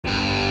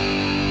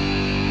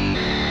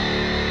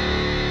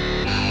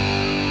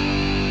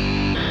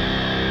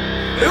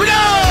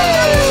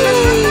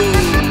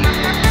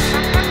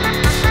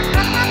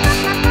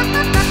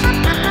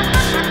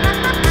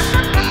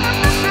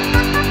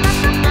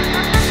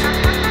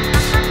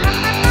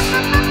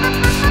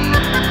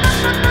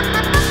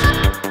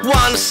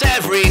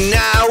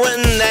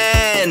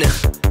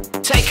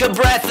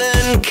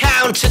and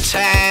count to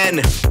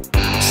 10.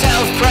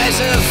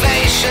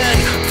 Self-preservation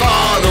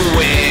for the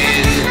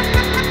win.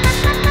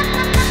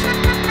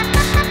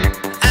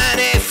 And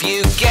if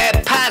you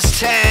get past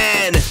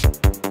 10,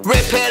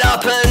 rip it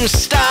up and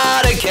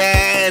start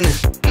again.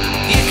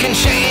 You can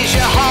change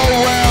your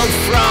whole world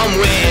from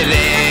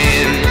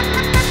within.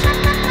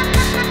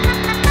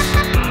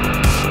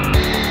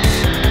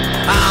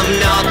 I'm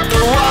not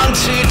the one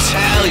to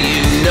tell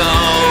you no.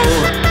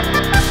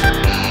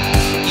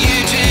 You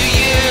do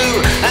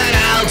you and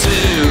I'll do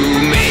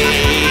me.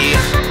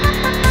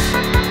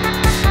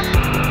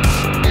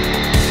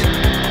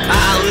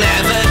 I'll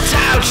never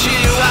doubt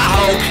you, I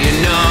hope you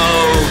know.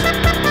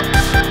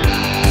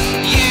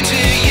 You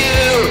do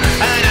you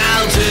and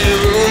I'll do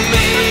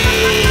me.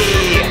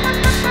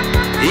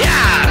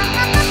 Yeah!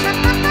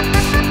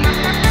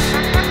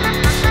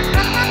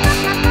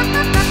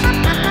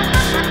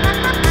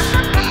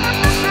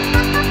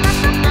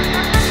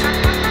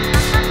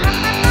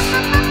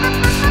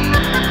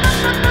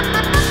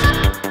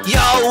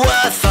 You're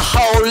worth a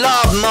whole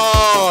lot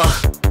more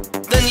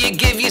than you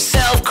give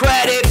yourself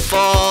credit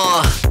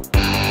for.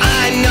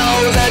 I know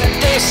that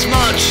this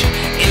much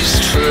is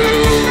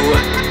true,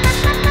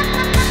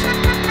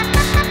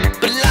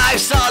 but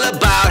life's all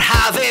about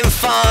having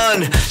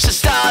fun, so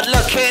start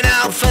looking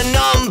out for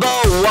number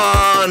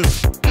one.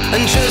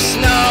 And just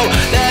know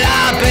that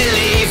I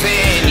believe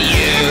in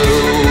you.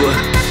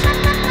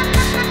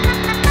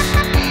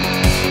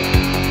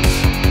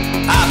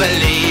 I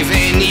believe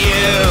in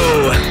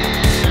you.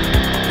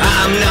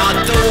 I'm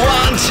not the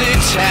one to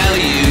tell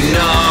you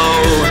no.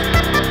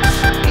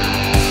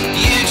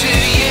 You do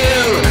you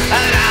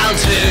and I'll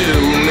do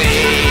me.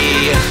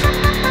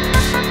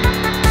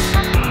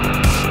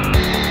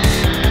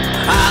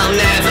 I'll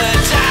never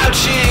doubt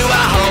you,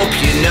 I hope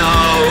you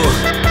know.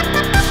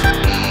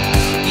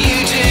 You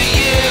do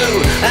you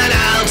and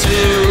I'll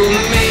do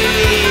me.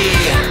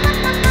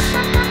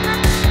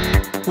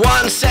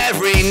 Once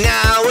every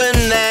now and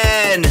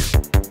then,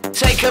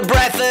 take a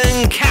breath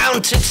and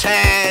count to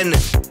 10.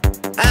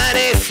 And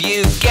if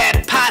you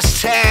get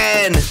past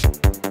 10,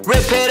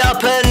 rip it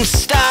up and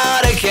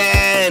start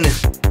again.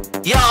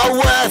 You're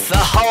worth a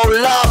whole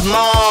lot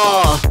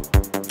more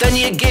than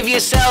you give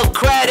yourself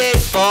credit